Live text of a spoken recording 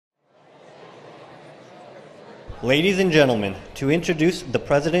Ladies and gentlemen, to introduce the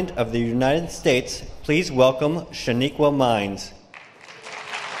President of the United States, please welcome Chionque Mines.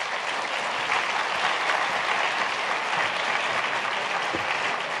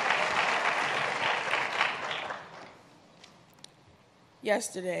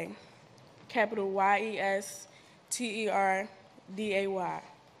 Yesterday, capital Y-E-S-T-E-R-D-A-Y,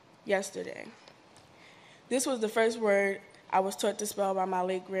 yesterday. This was the first word I was taught to spell by my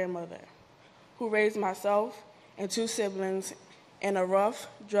late grandmother, who raised myself and two siblings in a rough,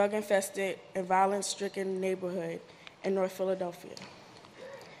 drug-infested, and violence-stricken neighborhood in North Philadelphia.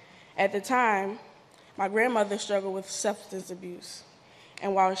 At the time, my grandmother struggled with substance abuse,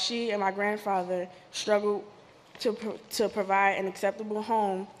 and while she and my grandfather struggled to provide an acceptable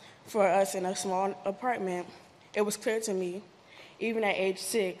home for us in a small apartment, it was clear to me, even at age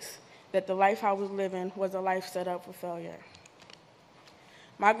 6, that the life I was living was a life set up for failure.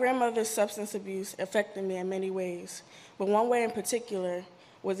 My grandmother's substance abuse affected me in many ways, but one way in particular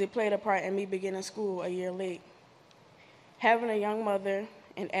was it played a part in me beginning school a year late. Having a young mother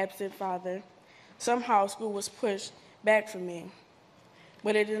and absent father, somehow school was pushed back for me,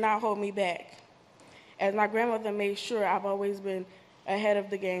 but it did not hold me back, as my grandmother made sure I've always been ahead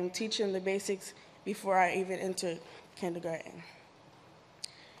of the game, teaching the basics before I even entered kindergarten.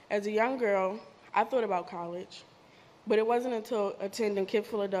 As a young girl, I thought about college, but it wasn't until attending KIPP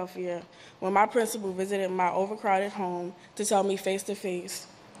Philadelphia when my principal visited my overcrowded home to tell me face-to-face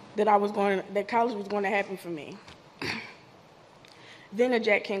that college was going to happen for me. Then the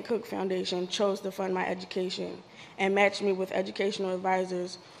Jack Kent Cooke Foundation chose to fund my education and matched me with educational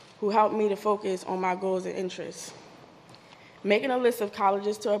advisors who helped me to focus on my goals and interests. Making a list of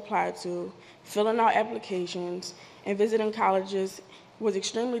colleges to apply to, filling out applications, and visiting colleges was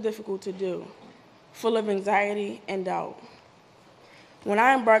extremely difficult to do, full of anxiety and doubt. When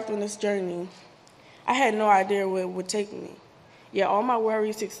I embarked on this journey, I had no idea where it would take me, yet all my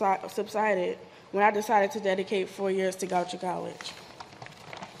worries subsided when I decided to dedicate 4 years to Goucher College.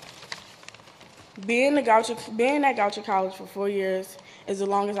 Being at Goucher College for 4 years is the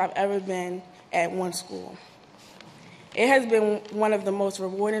longest I've ever been at one school. It has been one of the most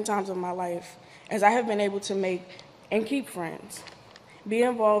rewarding times of my life, as I have been able to make and keep friends, be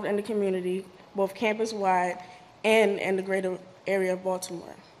involved in the community, both campus-wide and in the greater area of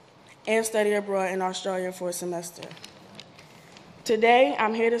Baltimore, and study abroad in Australia for a semester. Today,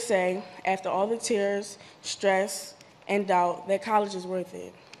 I'm here to say, after all the tears, stress, and doubt, that college is worth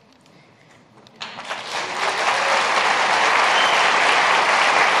it.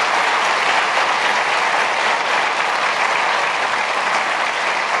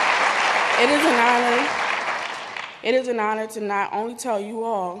 It is an honor to not only tell you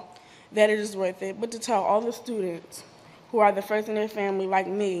all that it is worth it, but to tell all the students who are the first in their family, like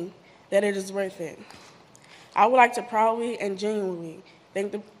me, that it is worth it. I would like to proudly and genuinely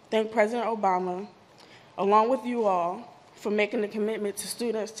thank President Obama, along with you all, for making the commitment to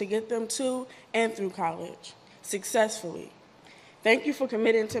students to get them to and through college successfully. Thank you for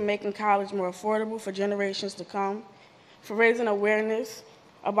committing to making college more affordable for generations to come, for raising awareness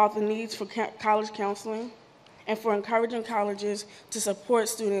about the needs for college counseling, and for encouraging colleges to support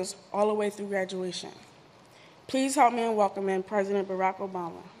students all the way through graduation. Please help me in welcoming President Barack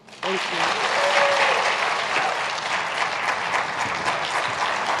Obama. Thank you.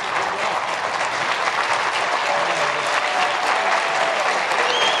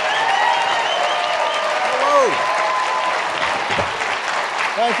 Hello.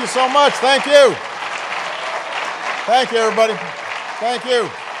 Thank you so much. Thank you. Thank you, everybody. Thank you.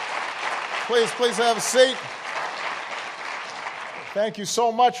 Please have a seat. Thank you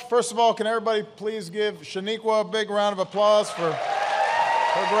so much. First of all, can everybody please give Chionque a big round of applause for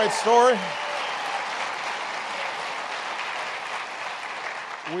her great story?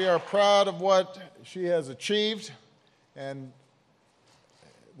 We are proud of what she has achieved and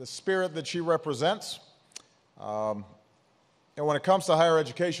the spirit that she represents. And when it comes to higher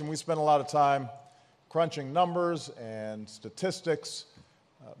education, we spend a lot of time crunching numbers and statistics,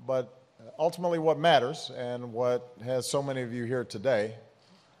 but ultimately what matters, and what has so many of you here today,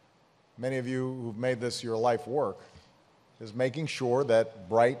 many of you who've made this your life work, is making sure that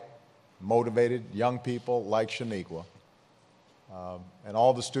bright, motivated young people like Chionque and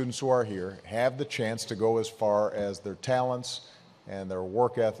all the students who are here have the chance to go as far as their talents and their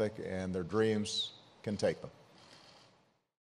work ethic and their dreams can take them.